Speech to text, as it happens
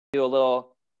do a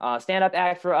little stand-up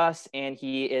act for us, and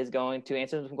he is going to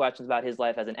answer some questions about his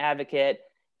life as an advocate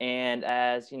and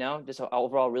as, you know, just an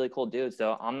overall really cool dude.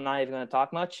 So I'm not even going to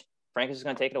talk much. Frank is just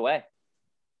going to take it away.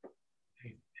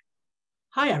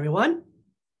 Hi, everyone.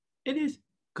 It is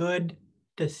good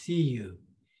to see you.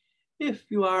 If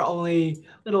you are only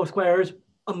little squares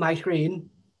on my screen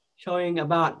showing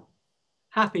about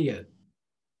half of you,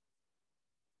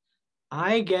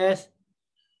 I guess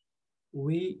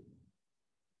we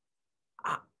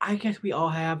all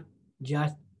have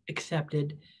just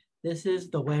accepted this is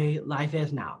the way life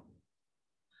is now.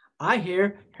 I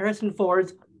hear Harrison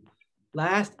Ford's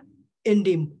last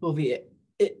indie movie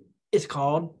is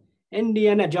called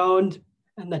Indiana Jones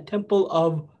and the Temple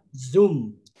of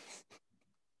Zoom.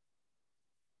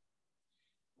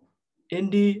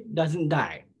 Indy doesn't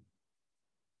die.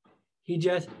 He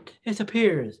just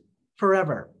disappears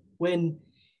forever when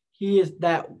he is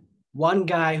that one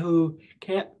guy who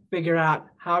can't figure out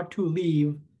how to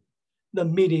leave the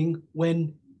meeting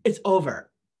when it's over.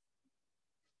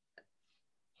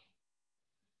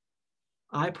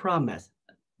 I promise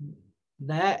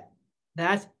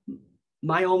that's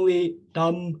my only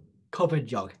dumb COVID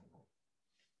joke.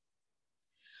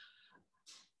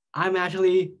 I'm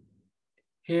actually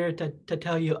here to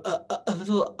tell you a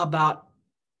little about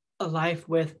a life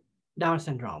with Down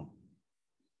syndrome.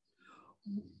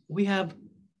 We have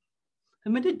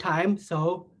limited time,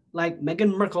 so like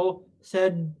Meghan Markle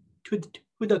said to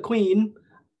the Queen,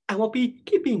 I won't be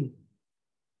keeping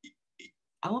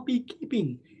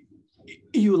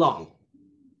you long.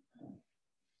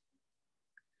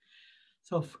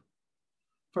 So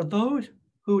for those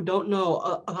who don't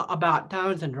know about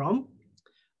Down syndrome,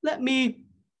 let me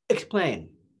explain.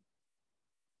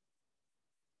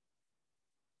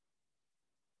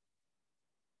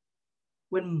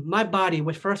 When my body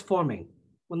was first forming,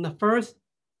 when the first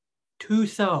two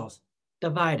cells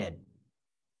divided,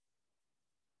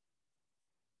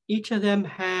 each of them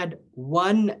had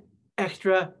one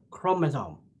extra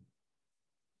chromosome.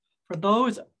 For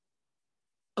those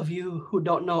of you who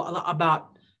don't know a lot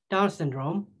about Down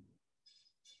syndrome,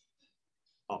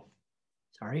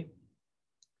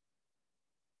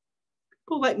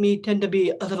 people like me tend to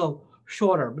be a little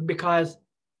shorter because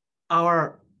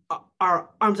our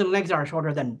arms and legs are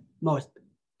shorter than most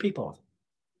people's.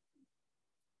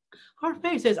 Our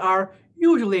faces are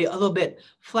usually a little bit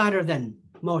flatter than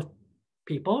most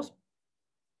people's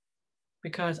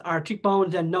because our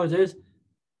cheekbones and noses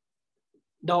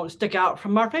don't stick out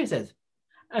from our faces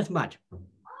as much.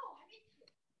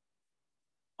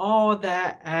 All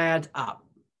that adds up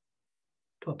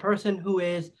to a person who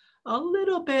is a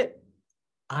little bit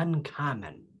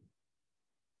uncommon.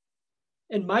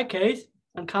 In my case,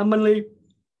 uncommonly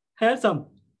handsome.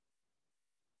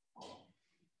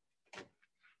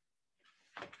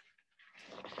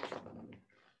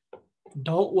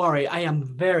 Don't worry, I am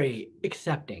very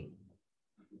accepting,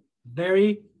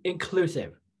 very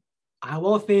inclusive. I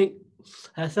won't think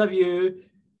less of you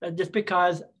just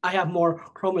because I have more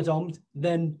chromosomes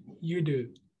than you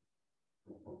do.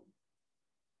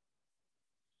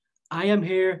 I am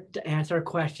here to answer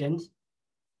questions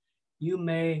you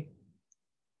may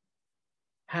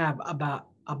have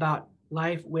about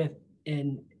life with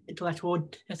an intellectual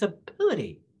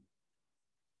disability.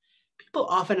 People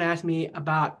often ask me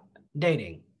about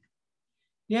dating.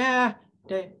 Yeah,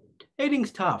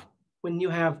 dating's tough when you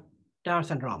have Down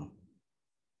syndrome.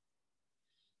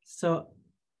 So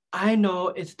I know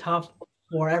it's tough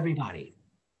for everybody.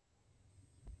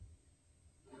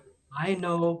 I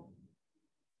know,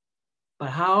 but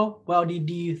how well do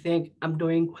you think I'm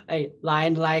doing a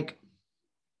line like,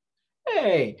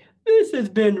 hey, this has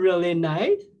been really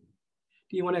nice.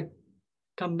 Do you want to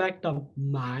come back to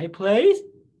my place?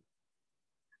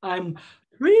 I'm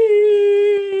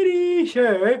pretty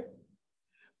sure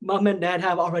Mom and Dad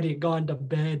have already gone to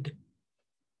bed.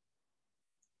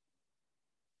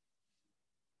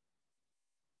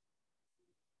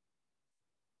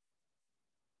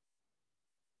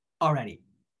 Already.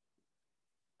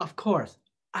 Of course,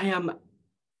 when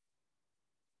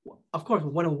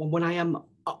I am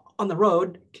on the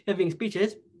road giving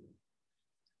speeches,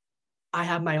 I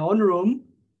have my own room.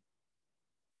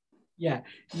 Yeah,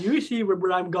 you see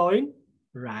where I'm going,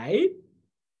 right?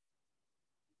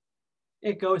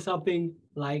 It goes something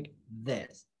like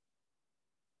this.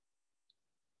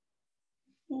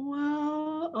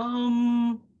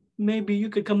 Well, maybe you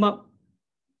could come up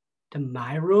to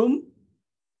my room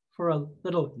for a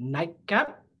little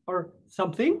nightcap or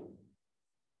something.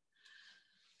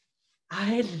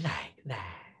 I like that.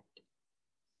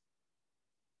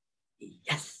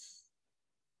 Yes.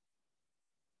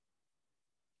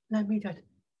 Let me just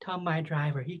Tell my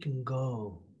driver he can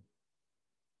go.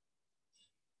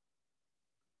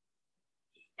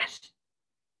 Yes.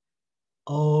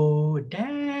 Oh,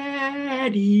 Daddy.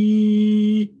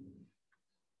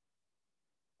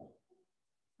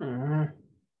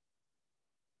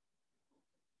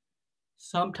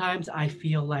 Sometimes I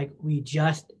feel like we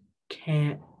just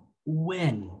can't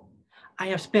win. I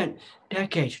have spent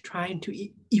decades trying to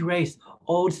erase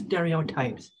old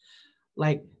stereotypes,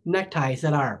 like neckties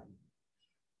that are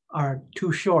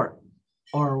too short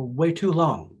or way too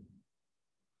long,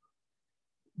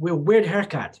 with weird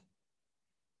haircuts,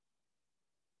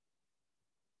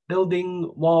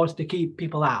 building walls to keep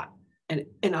people out, and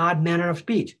an odd manner of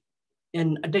speech.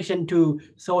 In addition to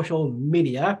social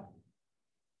media,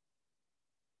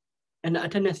 and a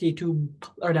tendency to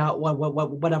blurt out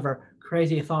whatever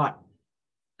crazy thought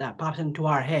that pops into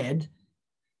our head,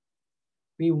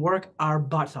 we work our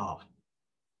butts off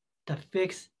to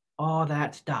fix all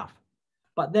that stuff.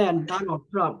 But then Donald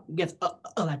Trump gets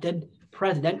elected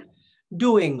president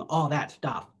doing all that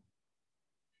stuff.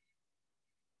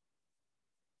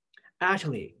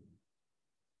 Actually,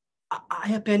 I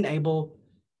have been able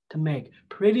to make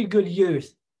pretty good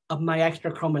use of my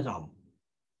extra chromosome.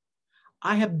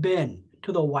 I have been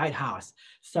to the White House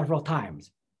several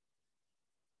times.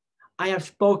 I have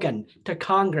spoken to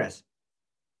Congress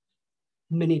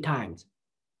many times,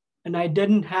 and I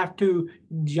didn't have to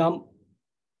jump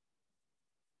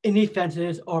any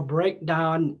fences or break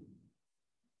down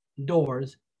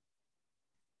doors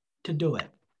to do it.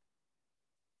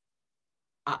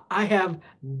 I have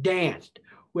danced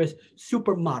with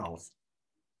supermodels.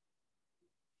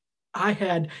 I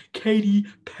had Katy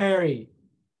Perry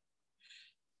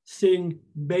sing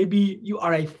 "Baby, You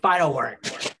Are a Firework"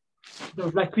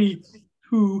 directly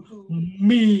to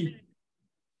me.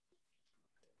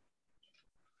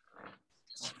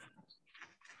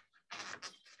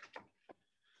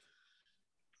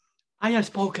 I have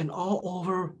spoken all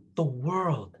over the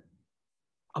world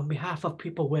on behalf of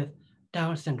people with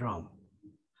Down syndrome.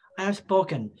 I have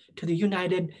spoken to the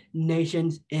United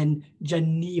Nations in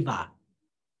Geneva,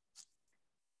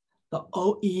 the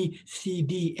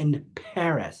OECD in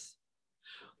Paris,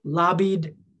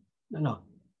 lobbied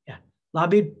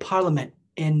Parliament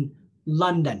in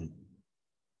London,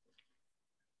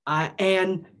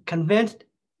 and convinced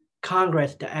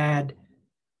Congress to add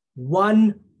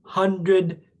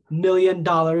 $100 million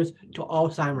to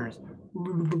Alzheimer's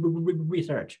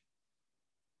research.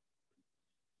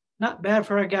 Not bad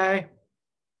for a guy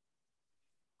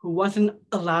who wasn't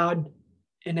allowed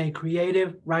in a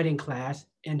creative writing class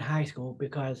in high school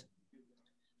because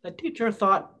the teacher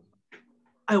thought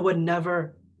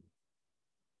that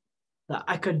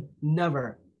I could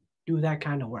never do that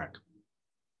kind of work.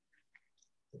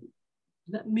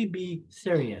 Let me be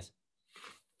serious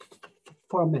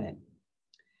for a minute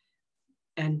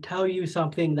and tell you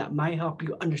something that might help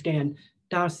you understand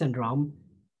Down syndrome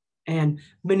and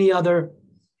many other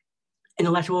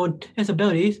intellectual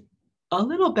disabilities a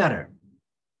little better.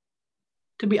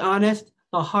 To be honest,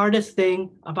 the hardest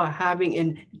thing about having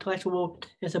an intellectual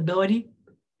disability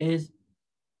is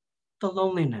the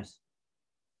loneliness.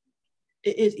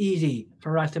 It is easy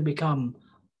for us to become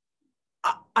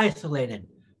isolated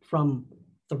from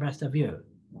the rest of you.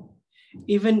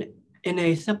 Even in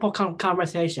a simple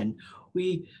conversation,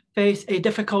 we face a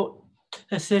difficult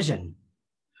decision.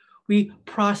 We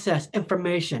process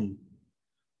information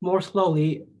more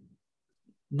slowly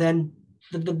than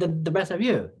the rest of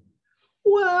you.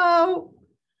 Well,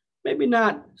 maybe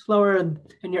not slower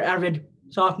than your average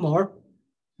sophomore,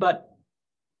 but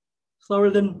slower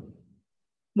than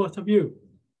most of you.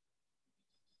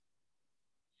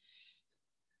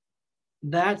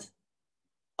 That's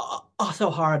also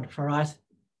hard for us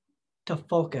to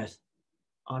focus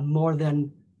on more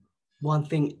than one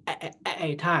thing at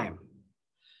a time.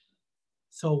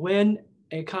 So when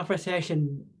a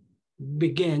conversation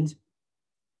begins,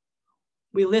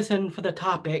 we listen for the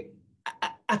topic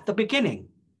at the beginning.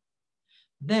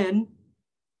 Then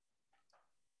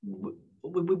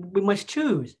we must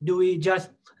choose. Do we just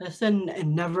listen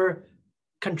and never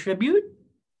contribute?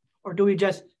 Or do we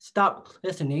just stop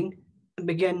listening and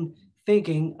begin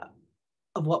thinking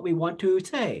of what we want to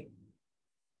say?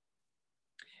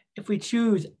 If we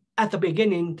choose at the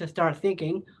beginning to start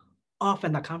thinking,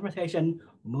 often the conversation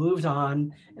moves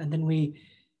on, and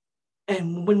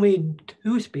when we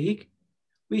do speak,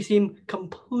 we seem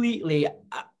completely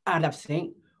out of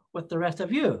sync with the rest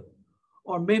of you,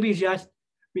 or maybe just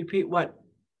repeat what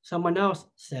someone else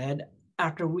said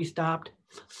after we stopped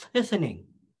listening.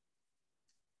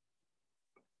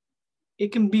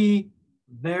 It can be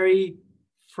very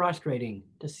frustrating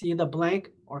to see the blank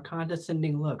or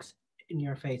condescending looks in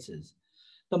your faces.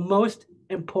 The most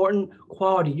important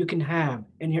quality you can have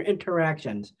in your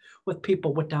interactions with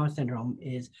people with Down syndrome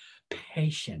is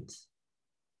patience.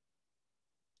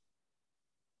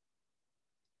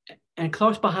 And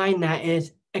close behind that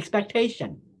is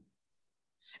expectation.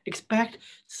 Expect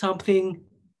something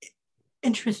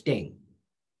interesting.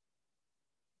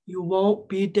 You won't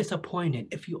be disappointed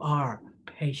if you are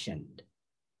patient.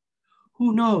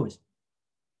 Who knows?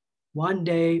 One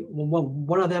day,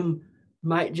 one of them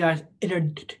might just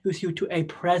introduce you to a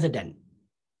president,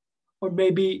 or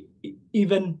maybe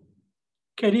even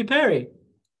Katy Perry.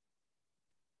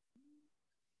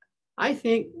 I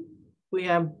think we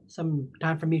have some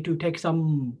time for me to take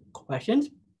some questions.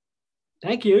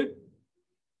 Thank you.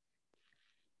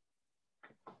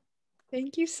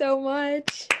 Thank you so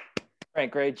much.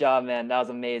 Frank, great job, man. That was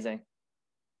amazing.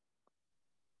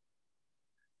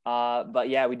 But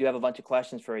yeah, we do have a bunch of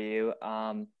questions for you.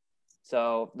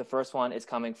 So the first one is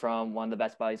coming from one of the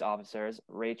Best Buddies officers,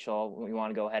 Rachel. You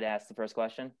want to go ahead and ask the first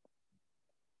question?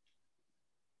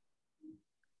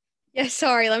 Yeah,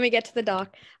 sorry, let me get to the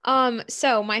doc.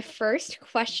 So my first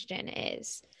question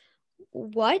is,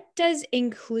 what does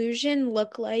inclusion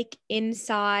look like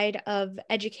inside of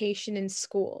education in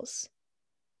schools?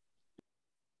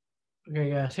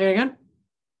 Okay, say it again.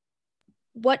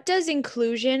 What does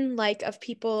inclusion like of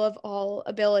people of all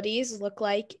abilities look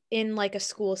like in like a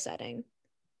school setting?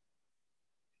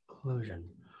 Inclusion.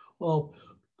 Well,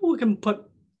 we can put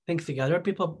things together.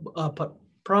 People put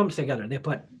proms together. They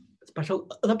put Special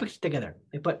Olympics together.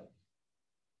 They put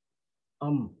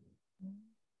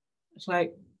it's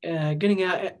like getting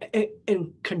out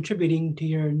and contributing to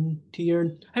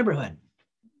your neighborhood.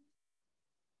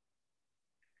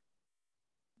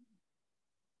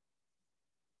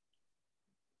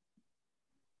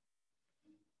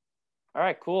 All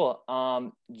right, cool.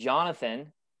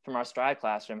 Jonathan from our Stride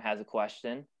classroom has a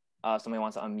question. Somebody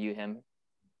wants to unmute him.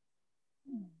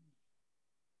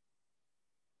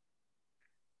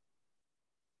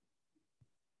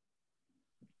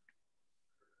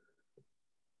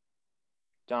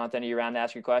 Jonathan, are you around to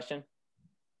ask your question?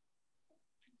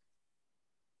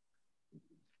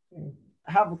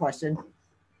 I have a question.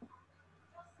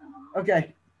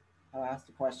 Okay, I'll ask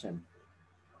the question.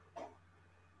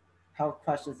 How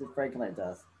questions did Franklin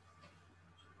does?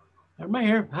 Everybody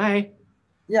here. Hi.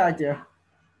 Yeah, I do.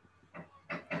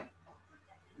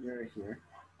 You're here.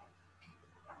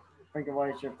 Franklin, what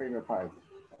is your favorite part?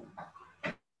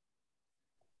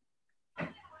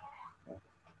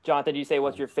 Jonathan, did you say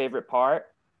what's your favorite part?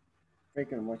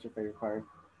 Franklin, what's your favorite part?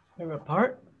 Favorite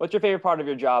part? What's your favorite part of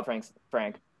your job,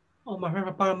 Frank? Oh, my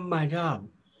favorite part of my job.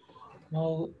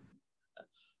 Well,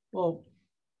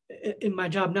 in my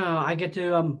job now, I get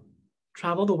to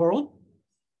travel the world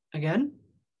again.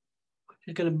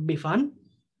 It's gonna be fun.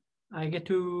 I get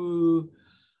to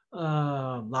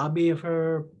lobby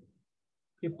for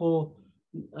people,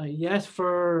 yes,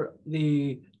 for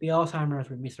the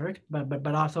Alzheimer's research,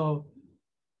 but also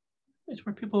it's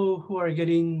for people who are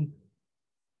getting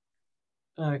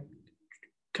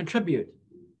contribute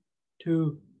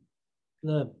to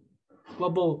the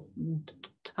global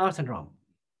Down syndrome.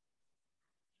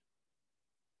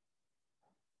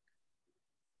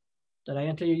 Did I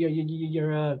answer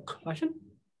your question?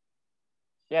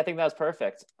 Yeah, I think that was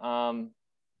perfect. I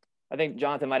think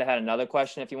Jonathan might have had another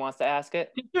question if he wants to ask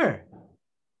it. Sure.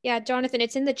 Yeah, Jonathan,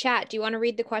 it's in the chat. Do you want to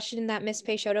read the question that Miss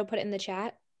Peixoto put in the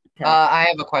chat? I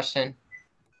have a question.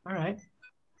 All right.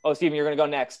 Oh, Stephen, you're going to go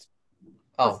next.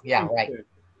 Oh, yeah, right.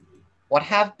 What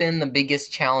have been the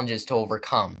biggest challenges to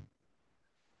overcome?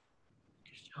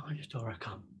 Challenges to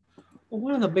overcome. Well,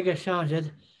 one of the biggest challenges,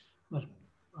 well,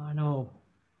 I know,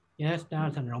 yes,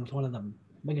 Down syndrome is one of the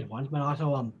biggest ones, but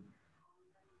also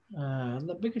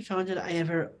the biggest challenge that I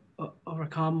ever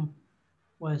overcome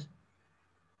was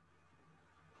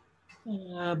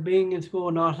being in school,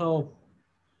 and also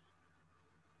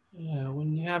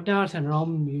when you have Down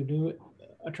syndrome, you do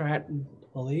attract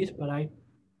bullies. But I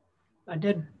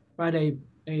did write a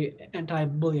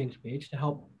anti-bullying speech to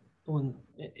help people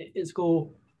in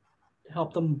school, to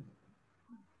help them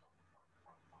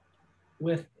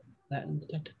with that,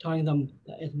 telling them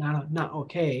that it's not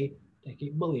okay to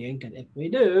keep bullying, because if we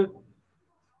do,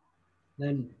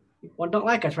 then people don't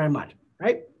like us very much,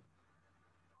 right?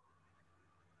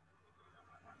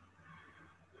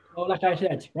 So like I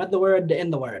said, spread the word to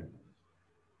end the word.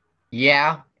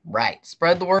 Yeah, right.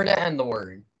 Spread the word and the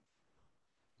word.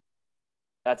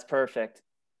 That's perfect.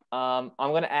 I'm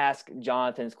going to ask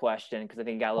Jonathan's question because I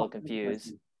think he got a little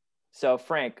confused. So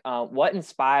Frank, what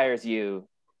inspires you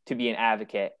to be an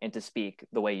advocate and to speak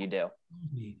the way you do?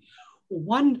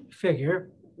 One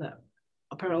figure that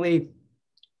apparently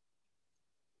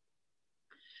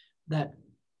that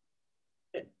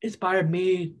inspired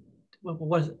me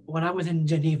was when I was in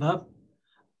Geneva.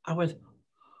 I was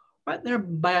right there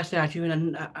by a statue,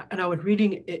 and I was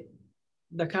reading it,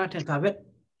 the contents of it.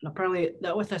 And apparently,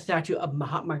 that was the statue of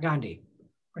Mahatma Gandhi,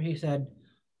 where he said,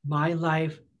 "My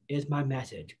life is my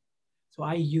message." So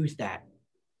I use that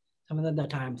some of the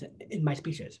times in my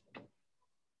speeches.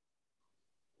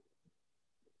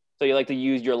 So you like to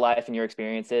use your life and your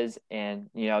experiences and,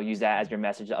 use that as your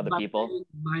message to other people.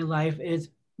 My life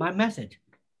is my message.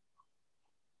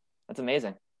 That's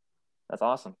amazing. That's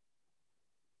awesome.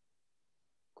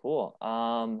 Cool.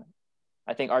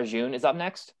 I think Arjun is up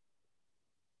next.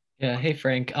 Yeah, hey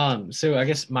Frank. So I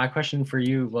guess my question for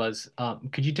you was,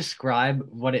 could you describe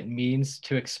what it means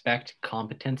to expect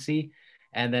competency,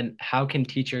 and then how can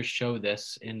teachers show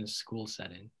this in a school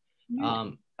setting?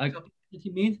 What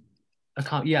you mean?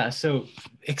 Yeah, so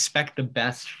expect the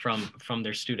best from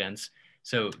their students.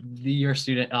 So your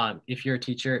student, if you're a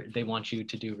teacher, they want you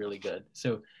to do really good.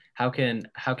 So how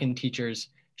can teachers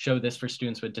show this for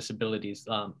students with disabilities?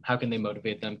 How can they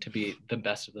motivate them to be the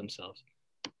best of themselves?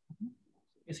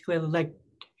 Basically, like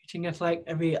teaching us like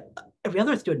every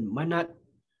other student. Why not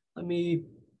let me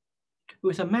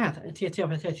do some math and see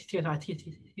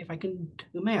if I can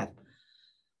do math?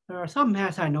 There are some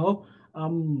maths I know,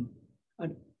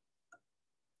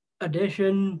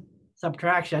 addition,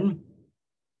 subtraction.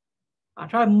 I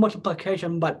tried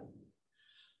multiplication, but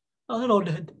a little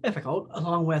difficult,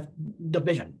 along with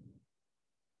division.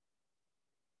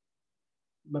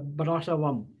 But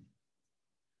also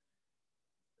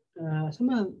some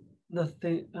of the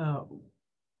thing.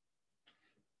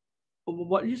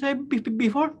 What did you say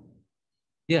before?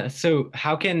 Yeah, so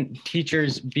how can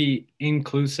teachers be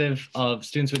inclusive of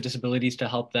students with disabilities to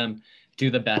help them do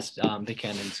the best they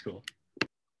can in school?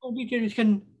 Well, teachers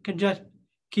can just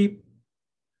keep,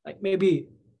 like, maybe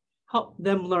help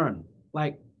them learn.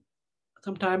 Like,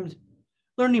 sometimes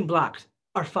learning blocks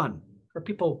are fun for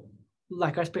people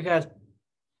like us, because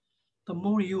the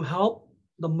more you help,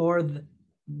 the more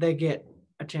they get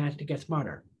a chance to get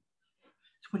smarter.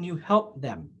 So when you help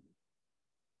them,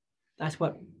 that's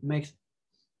what makes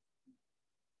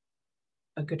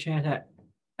a good chance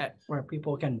at where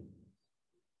people can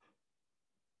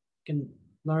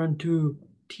learn to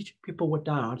teach people with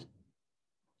Downs.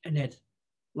 And it's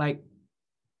like,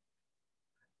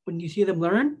 when you see them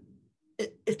learn,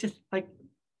 it's just like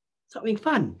something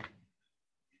fun.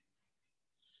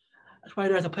 That's why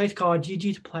there's a place called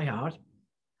Gigi's Playhouse,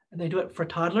 and they do it for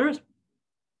toddlers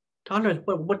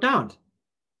with Downs.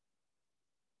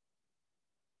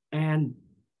 And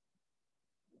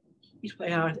Gigi's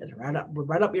Playhouse is right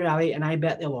up your alley, and I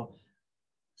bet they will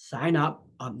sign up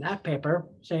on that paper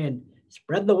saying,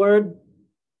 "Spread the word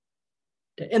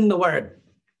to end the word."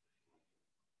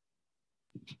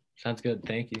 Sounds good.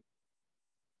 Thank you.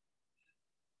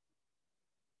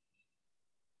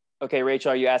 Okay,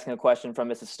 Rachel, are you asking a question from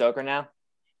Mrs. Stoker now?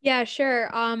 Yeah,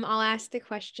 sure. I'll ask the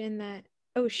question that,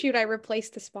 oh shoot, I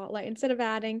replaced the spotlight instead of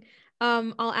adding.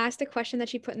 I'll ask the question that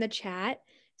she put in the chat.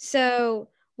 So,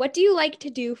 what do you like to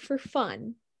do for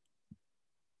fun?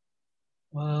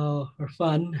 Well, for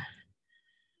fun,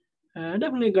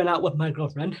 definitely going out with my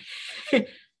girlfriend.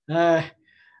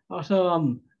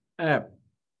 Also, I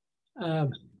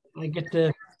get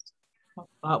to go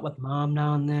out with mom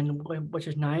now and then, which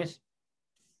is nice.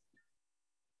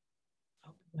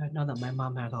 I know that my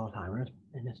mom has Alzheimer's,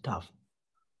 and it's tough.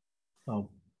 So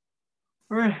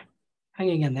we're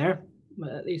hanging in there,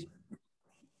 but at least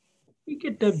we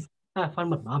get to have fun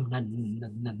with mom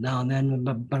now and then.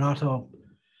 But also,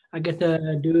 I get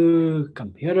to do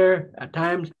computer at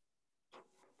times.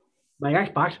 My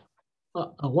Xbox,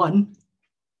 one.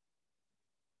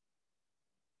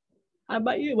 How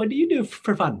about you? What do you do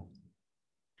for fun?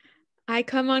 I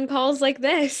come on calls like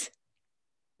this.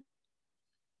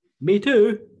 Me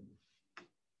too.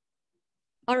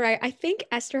 All right, I think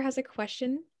Esther has a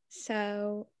question,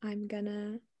 so I'm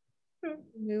gonna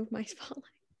move my spotlight.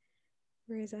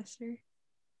 Where is Esther?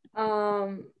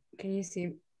 Can you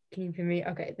hear me?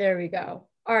 Okay, there we go.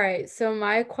 All right, so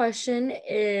my question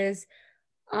is,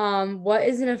 what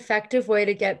is an effective way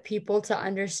to get people to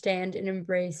understand and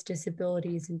embrace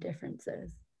disabilities and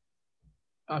differences?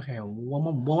 Okay,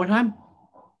 one more time.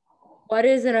 What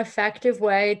is an effective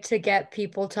way to get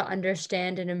people to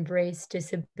understand and embrace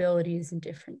disabilities and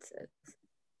differences?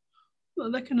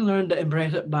 Well, they can learn to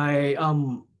embrace it by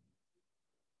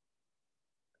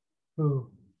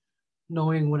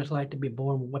knowing what it's like to be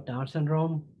born with Down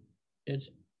syndrome. It's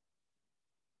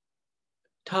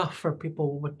tough for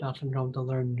people with Down syndrome to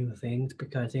learn new things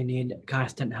because they need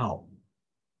constant help.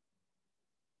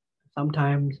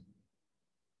 sometimes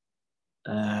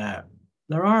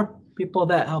there are people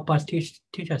that help us teach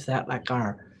us that, like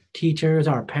our teachers,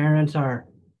 our parents, our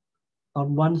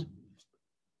loved ones.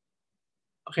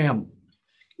 Okay, give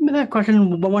me that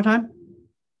question one more time.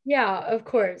 Yeah, of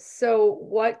course. So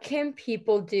what can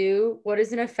people do? What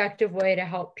is an effective way to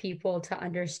help people to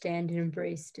understand and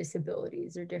embrace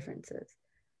disabilities or differences?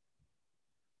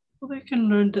 Well, they can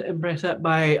learn to embrace that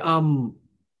by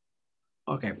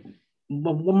okay,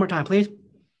 one more time, please.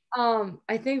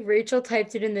 I think Rachel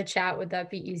typed it in the chat. Would that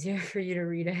be easier for you to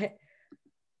read it?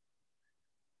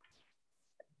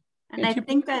 And I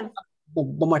think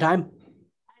one more time.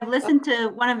 I've listened to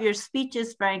one of your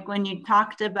speeches, Frank, when you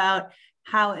talked about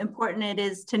how important it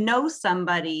is to know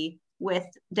somebody with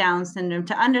Down syndrome,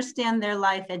 to understand their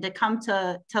life and to come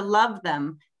to love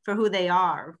them for who they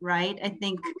are, right? I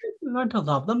think learn to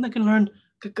love them. They can learn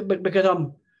because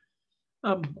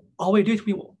all we do is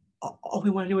all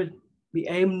we want to do is we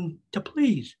aim to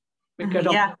please, because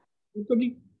yeah,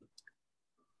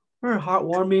 we're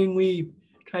heartwarming. We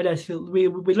try to we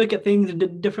look at things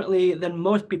differently than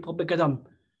most people, because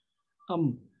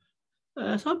some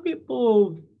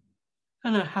people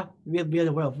kind of have view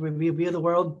the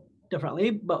world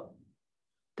differently, but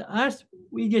to us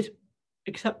we just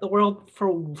accept the world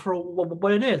for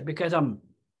what it is, because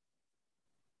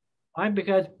why?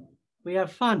 Because we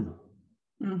have fun.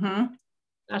 mm-hmm.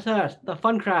 That's us, the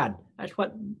fun crowd. That's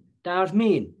what Downs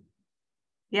mean.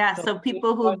 Yeah, so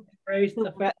people who embrace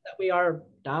the fact that we are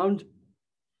Downs,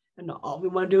 and all we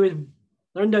want to do is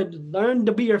learn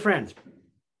to be your friends.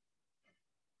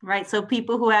 Right, so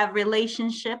people who have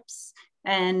relationships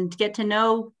and get to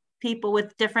know people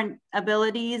with different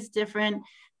abilities, different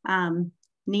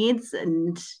needs,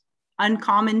 and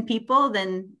uncommon people,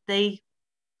 then they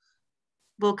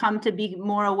will come to be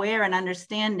more aware and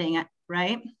understanding,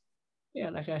 right? Yeah,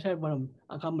 like I said, when I'm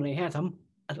uncommonly handsome.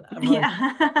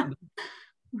 Yeah.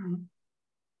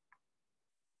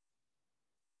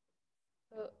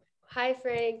 Hi,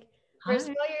 Frank. First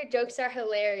of all, your jokes are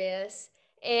hilarious.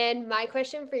 And my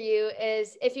question for you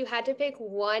is, if you had to pick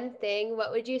one thing,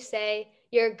 what would you say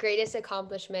your greatest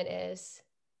accomplishment is?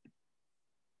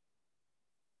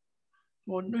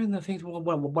 Well, doing the things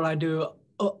what I do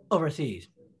overseas,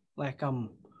 like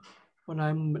when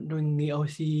I'm doing the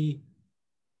OC,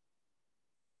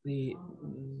 the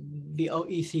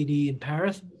OECD in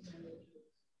Paris,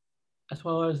 as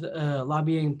well as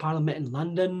lobbying Parliament in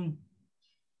London.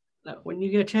 When you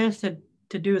get a chance to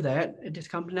do that, it just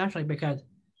comes naturally, because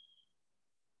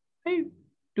I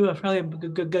do a fairly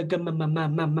good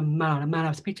amount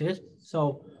of speeches.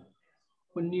 So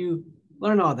when you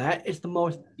learn all that, it's the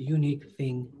most unique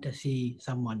thing to see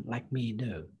someone like me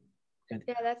do.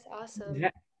 Yeah, that's awesome. Yeah,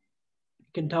 you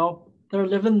can tell they're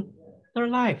living their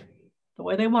life the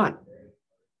way they want,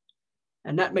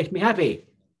 and that makes me happy.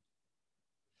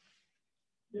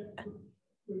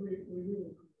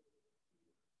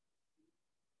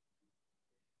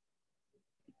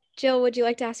 Jill, would you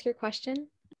like to ask your question?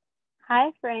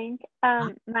 Hi, Frank.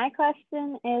 My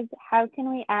question is, how can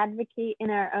we advocate in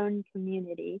our own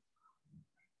community?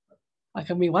 How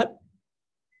can we what?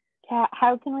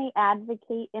 How can we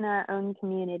advocate in our own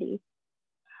community?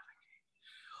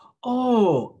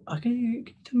 Oh, can you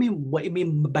tell me what you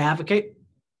mean by advocate?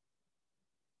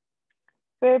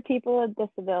 For people with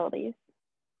disabilities.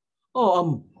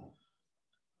 Oh,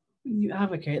 when you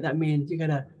advocate, that means you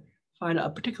gotta find a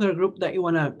particular group that you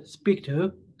want to speak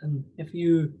to, and if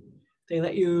they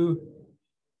let you,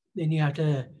 then you have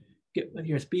to get with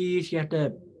your speech. You have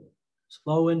to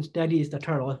slow and steady as the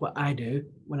turtle is what I do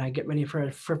when I get ready for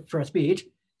a speech.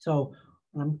 So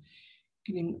when I'm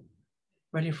getting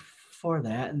ready for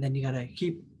that, and then you gotta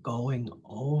keep going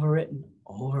over it and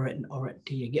over it and over it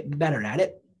till you get better at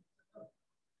it.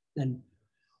 Then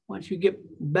once you get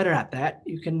better at that,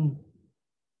 you can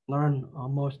learn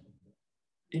almost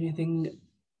anything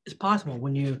is possible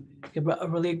when you give a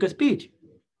really good speech,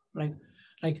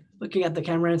 like looking at the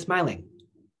camera and smiling,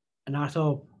 and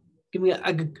also giving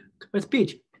a good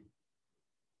speech.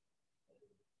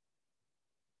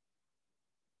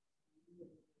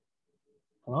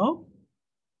 Hello?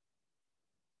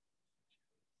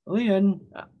 Lillian,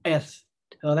 yes,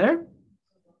 hello there?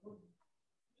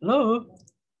 Hello?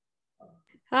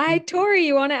 Hi, Tori,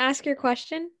 you want to ask your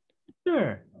question?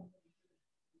 Sure.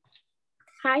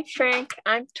 Hi, Frank.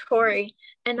 I'm Tori,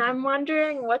 and I'm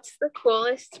wondering, what's the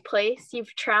coolest place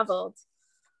you've traveled?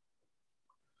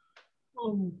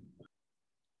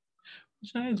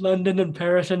 Besides London and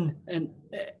Paris and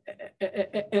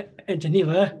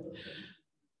Geneva,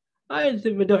 I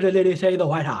would definitely say the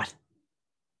White House.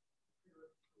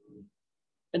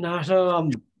 And also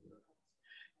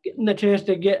getting the chance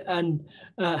to get an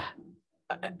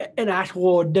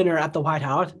actual dinner at the White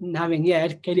House and having,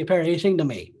 yes, Katy Perry sing to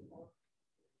me.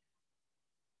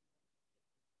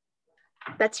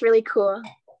 That's really cool.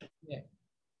 Yeah.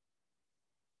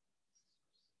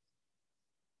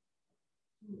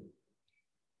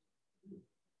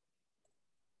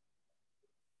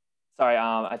 Sorry,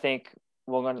 I think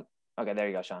we're going to, okay, there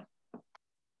you go, Sean.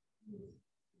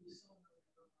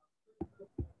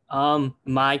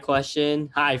 My question,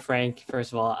 hi Frank,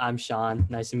 first of all, I'm Sean,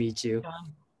 nice to meet you.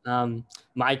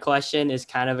 My question is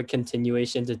kind of a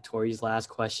continuation to Tori's last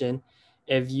question.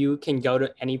 If you can go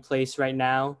to any place right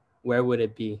now, where would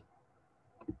it be?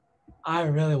 I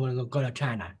really want to go to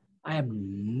China. I have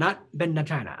not been to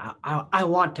China. I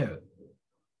want to.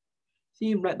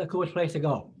 Seems like the coolest place to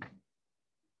go.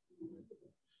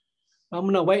 I'm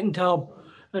gonna wait until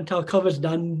COVID's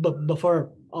done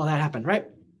before all that happens, right?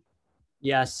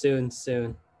 Yeah, soon.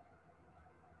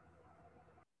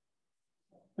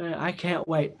 I can't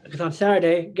wait because on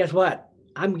Saturday, guess what?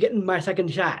 I'm getting my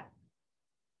second shot.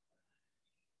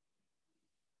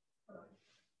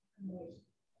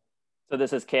 So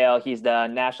this is Kale. He's the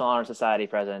National Honor Society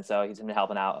president, so he's been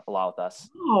helping out a lot with us.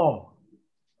 Oh.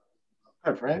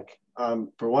 Hi, Frank.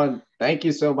 For one, thank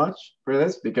you so much for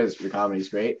this because your comedy is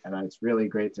great, and it's really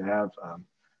great to have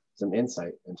some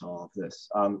insight into all of this.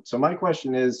 So my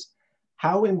question is,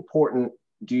 how important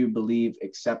do you believe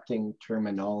accepting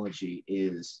terminology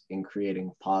is in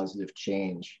creating positive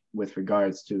change with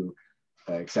regards to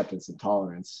acceptance and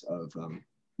tolerance of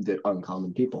the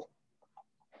uncommon people?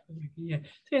 Yeah,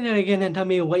 say that again and tell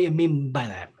me what you mean by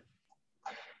that.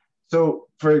 So,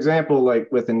 for example,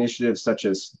 like with initiatives such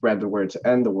as Spread the Word to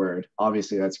End the Word,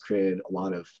 obviously that's created a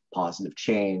lot of positive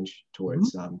change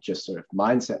towards just sort of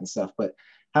mindset and stuff. But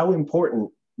how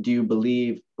important do you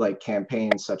believe like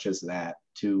campaigns such as that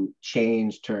to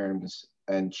change terms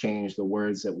and change the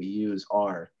words that we use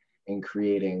are in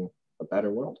creating a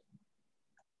better world?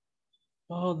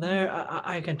 Well, there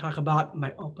I can talk about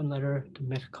my open letter to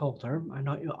Miss Coulter. I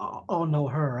know you all know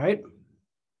her, right?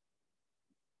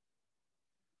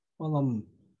 Well,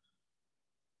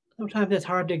 sometimes it's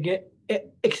hard to get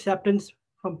acceptance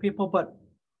from people, but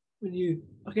when you,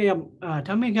 okay,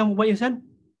 tell me again what you said.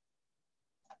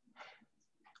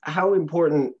 How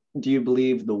important do you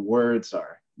believe the words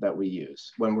are that we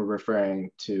use when we're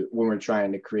when we're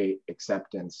trying to create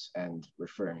acceptance and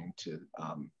referring to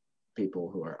people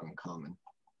who are uncommon?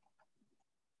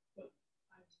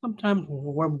 Sometimes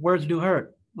words do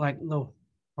hurt, like the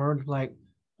words like,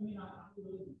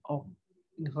 oh,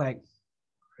 it's like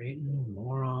cretin,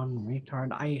 moron,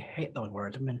 retard. I hate those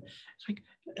words. I mean,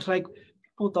 it's like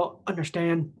people don't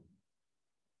understand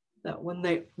that when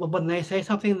they say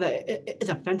something that is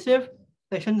offensive,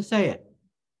 they shouldn't say it.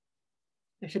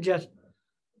 They should just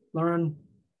learn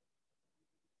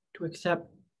to accept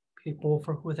people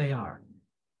for who they are.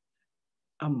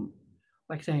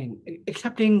 Like saying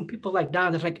accepting people like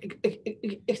Don is like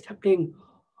accepting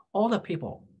all the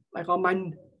people, like all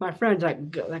my friends, like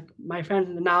my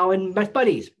friends now in Best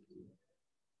Buddies,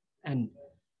 and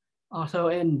also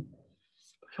in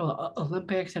Special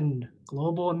Olympics and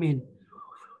global. I mean,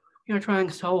 you're trying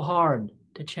so hard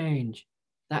to change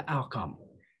that outcome.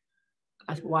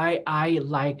 That's why I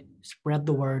like Spread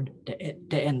the Word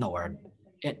to End the Word.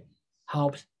 It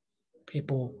helps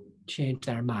people change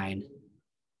their mind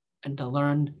and to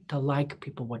learn to like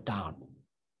people with Down.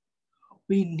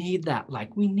 We need that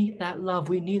we need that love.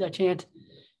 We need a chance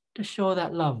to show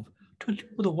that love to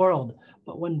the world.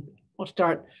 But when people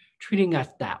start treating us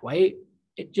that way,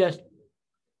 it just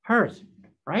hurts,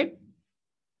 right?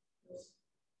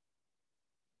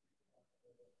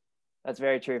 That's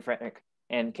very true, Frank.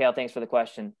 And Kale, thanks for the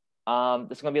question.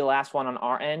 This is going to be the last one on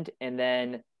our end. And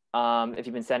then if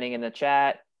you've been sending in the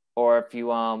chat, or if you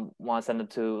want to send them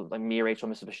to like me, Rachel,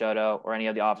 Mr. Peixoto, or any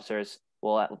of the officers,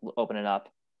 we'll open it up.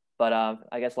 But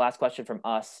I guess last question from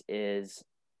us is,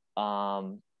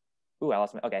 I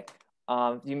lost my, okay.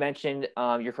 You mentioned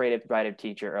your creative writer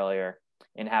teacher earlier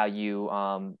and how you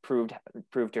proved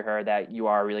to her that you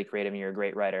are really creative and you're a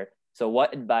great writer. So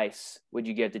what advice would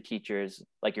you give to teachers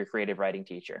like your creative writing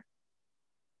teacher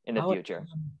in the future?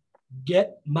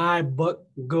 Get my book,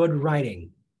 Good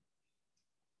Writing.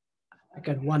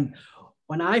 Because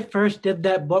when I first did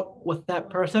that book with that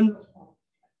person,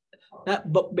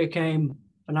 that book became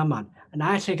phenomenal. And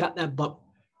I actually got that book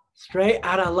straight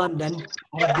out of London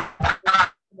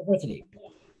University.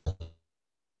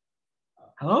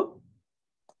 Hello?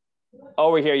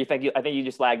 Oh, we're here. I think you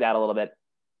just lagged out a little bit.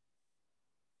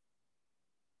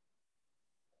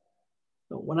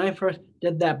 So when I first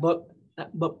did that book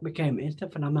became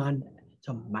instant phenomenon.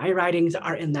 So my writings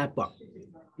are in that book.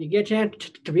 you get a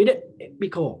chance to read it, it'd be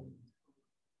cool.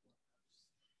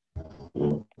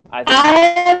 I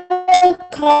have a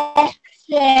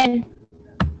question.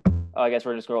 Oh, I guess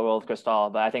we're just going to roll with Cristal,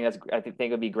 but I think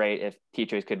it would be great if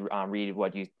teachers could read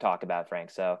what you talk about,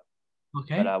 Frank. So,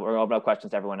 okay. But we're going to open up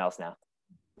questions to everyone else now.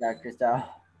 Yeah, Cristal.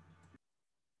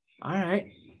 All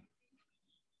right.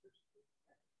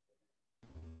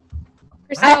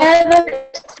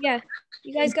 Yeah,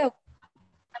 you guys go.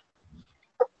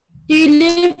 Do you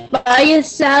live by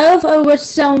yourself or with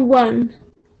someone?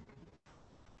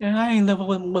 Yeah, I live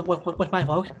with my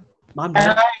folks. Mom,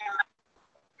 Dad.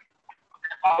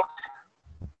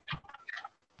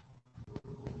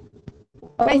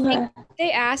 I think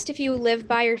they asked if you live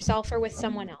by yourself or with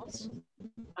someone else.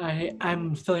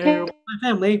 I'm still here with my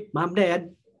family, Mom,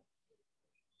 Dad.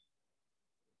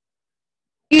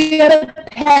 You have a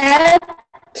pet?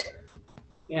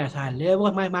 Yes, I live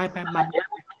with my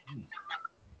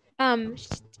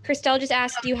Cristal just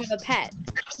asked, do you have a pet?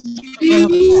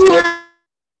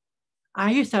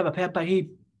 I used to have a pet, but he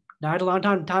died a long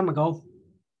time ago.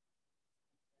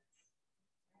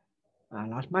 I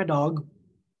lost my dog.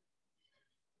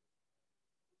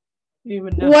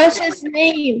 What's his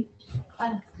name?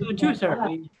 Juicer.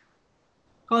 We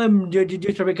call him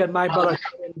Juicer because my brother.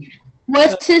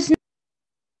 What's his name?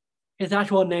 His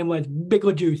actual name was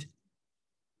Bickle Juice.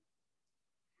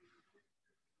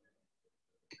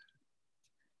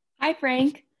 Hi,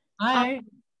 Frank. Hi.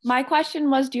 My question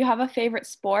was, do you have a favorite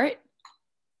sport?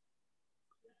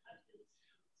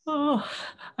 Oh,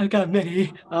 I've got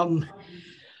many.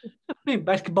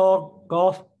 Basketball,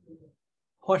 golf,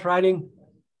 horse riding,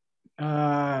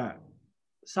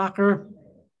 soccer.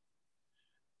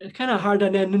 It's kind of hard to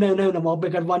name them all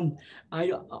because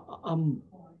I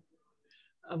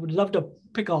would love to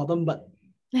pick all of them, but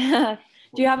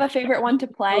Do you have a favorite one to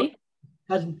play?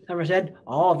 As never said,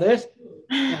 all this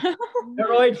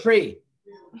steroid free.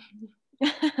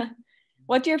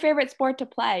 What's your favorite sport to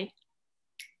play?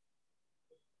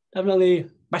 Definitely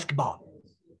basketball.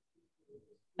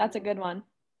 That's a good one.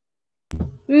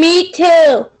 Me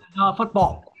too.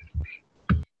 Football.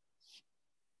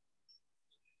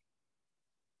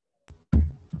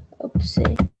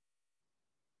 Oopsie.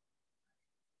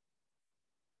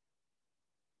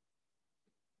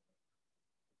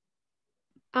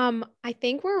 I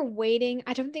think we're waiting.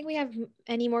 I don't think we have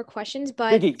any more questions,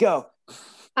 but Vicky, go.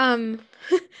 I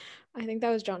think that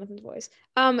was Jonathan's voice.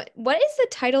 What is the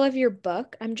title of your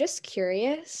book? I'm just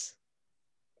curious.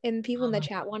 And people in the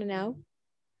chat want to know.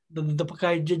 The book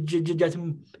I just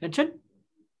mentioned.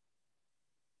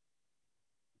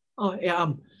 Oh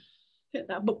yeah,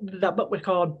 that book was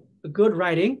called Good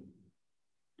Writing.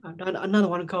 I've done another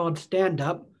one called Stand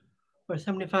Up for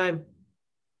 75. You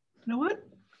know what?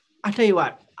 I'll tell you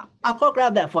what. I'll go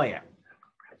grab that for you.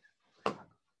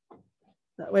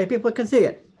 That way people can see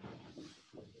it.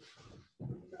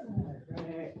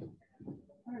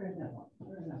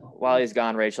 While he's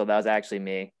gone, Rachel, that was actually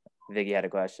me. Vicky had a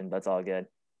question, but it's all good.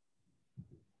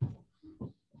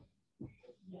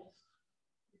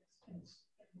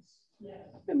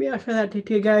 Maybe I'll show that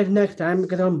to you guys next time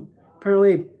because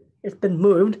apparently it's been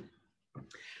moved.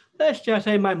 Let's just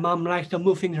say my mom likes to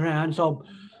move things around, so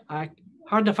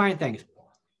hard to find things.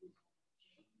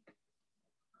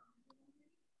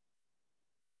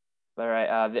 All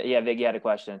right. Yeah, Vicky had a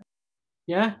question.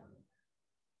 Yeah.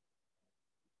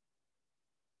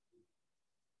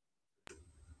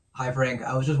 Hi, Frank.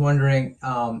 I was just wondering,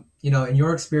 in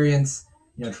your experience,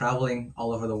 traveling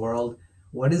all over the world,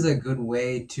 what is a good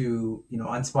way to,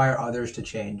 inspire others to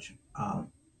change, and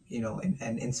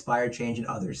inspire change in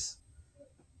others?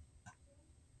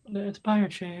 Inspire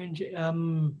change,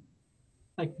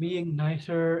 like being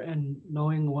nicer and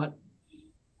knowing what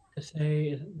to say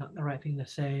is not the right thing to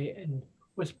say, and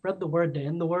spread the word to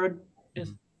end the word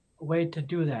is a way to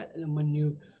do that. And when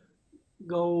you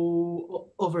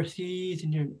go overseas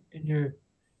and you're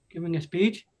giving a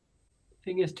speech, the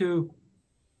thing is to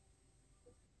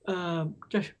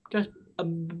just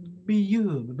be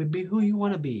you, be who you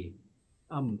want to be.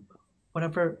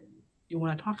 Whatever you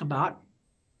want to talk about,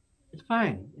 it's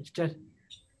fine. It's just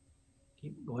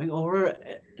keep going over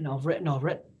it and over it and over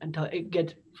it until it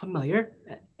gets familiar,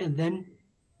 and then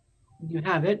you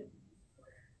have it.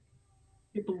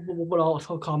 People would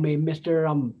also call me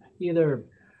Mr. Either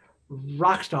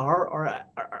rock star or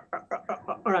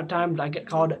at times I get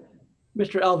called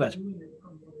Mr. Elvis.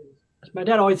 As my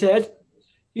dad always says,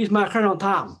 he's my Colonel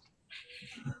Tom.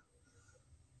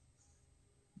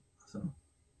 So,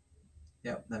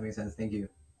 yeah, that makes sense. Thank you.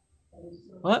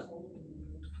 What?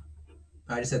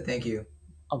 I just said thank you.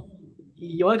 Oh,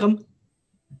 you're welcome.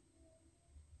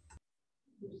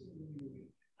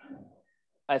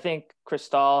 I think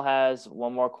Cristal has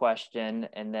one more question,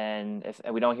 and then if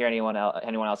we don't hear anyone else,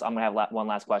 I'm gonna have one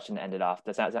last question to end it off.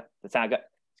 That sound good?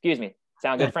 Excuse me.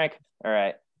 Sound good, Frank? All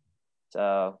right.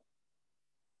 So.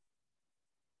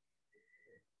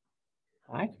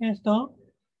 Hi, Crystal.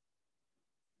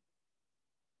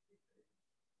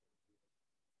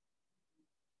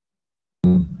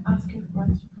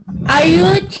 Are you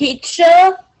a teacher?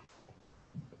 Am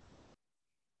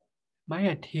I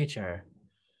a teacher?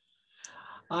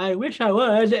 I wish I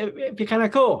was. It'd be kind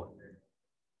of cool.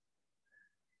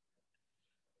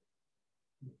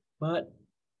 But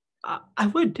I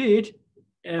would teach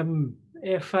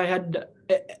if I had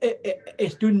a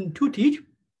student to teach.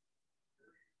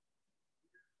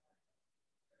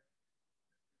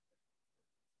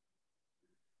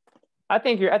 I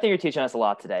think you're teaching us a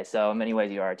lot today. So in many ways,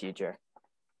 you are a teacher.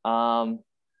 I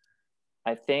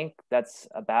think that's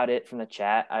about it from the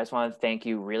chat. I just want to thank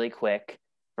you really quick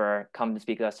for coming to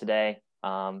speak with us today.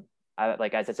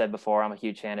 Like as I said before, I'm a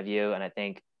huge fan of you, and I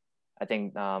think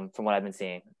from what I've been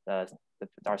seeing, our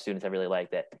students have really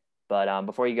liked it. But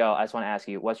before you go, I just want to ask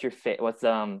you, what's your favorite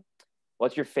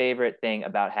thing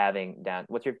about having Down?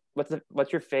 What's your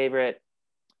favorite?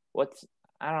 I don't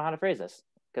know how to phrase this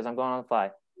because I'm going on the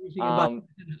fly.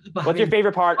 What's your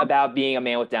favorite part about being a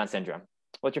man with Down syndrome?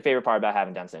 What's your favorite part about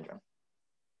having Down syndrome?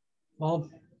 Well,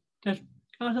 just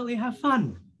constantly have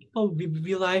fun.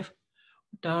 View life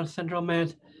with Down syndrome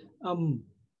is all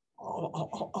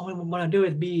I want to do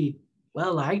is be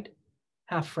well liked,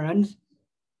 have friends,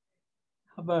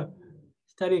 have a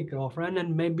steady girlfriend,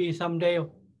 and maybe someday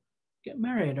get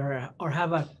married or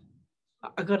have a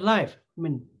good life. I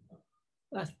mean,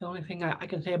 that's the only thing I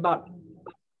can say about.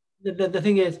 The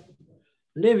thing is,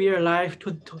 live your life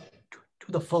to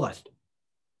the fullest.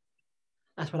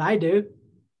 That's what I do.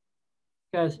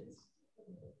 Because,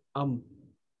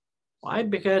 why?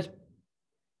 Because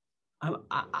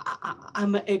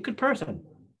I'm a good person,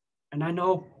 and I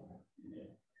know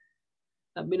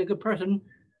that being a good person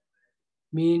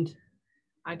means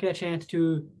I get a chance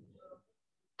to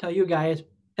tell you guys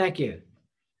thank you.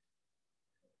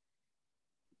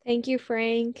 Thank you,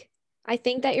 Frank. I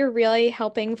think that you're really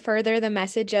helping further the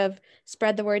message of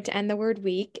spread the word to end the word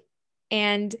week.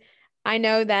 And I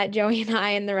know that Joey and I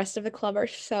and the rest of the club are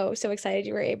so excited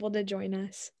you were able to join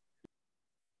us.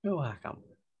 You're welcome.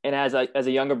 And as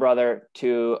a younger brother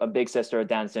to a big sister with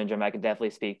Down syndrome, I can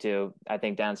definitely speak to, I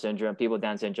think people with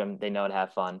Down syndrome, they know how to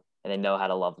have fun and they know how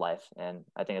to love life. And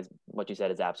I think what you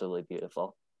said is absolutely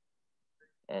beautiful.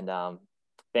 And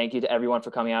thank you to everyone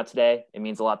for coming out today. It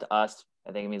means a lot to us.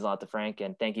 I think it means a lot to Frank,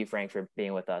 and thank you, Frank, for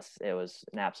being with us. It was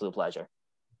an absolute pleasure.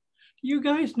 You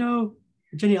guys know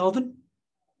Jenny Alden?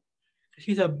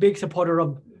 She's a big supporter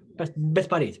of Best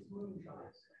Buddies.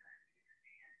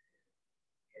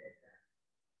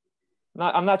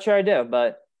 I'm not sure I do,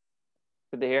 but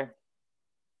good to hear.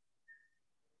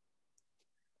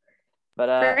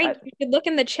 But Frank, you should look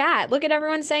in the chat. Look at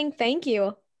everyone saying thank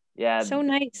you. Yeah. So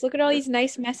nice. Look at all these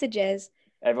nice messages.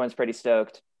 Everyone's pretty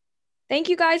stoked. Thank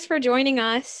you guys for joining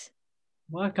us.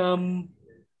 Welcome.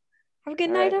 Have a good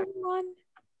night, everyone.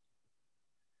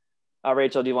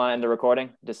 Rachel, do you want to end the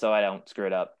recording just so I don't screw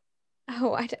it up?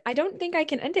 Oh, I don't think I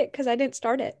can end it because I didn't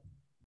start it.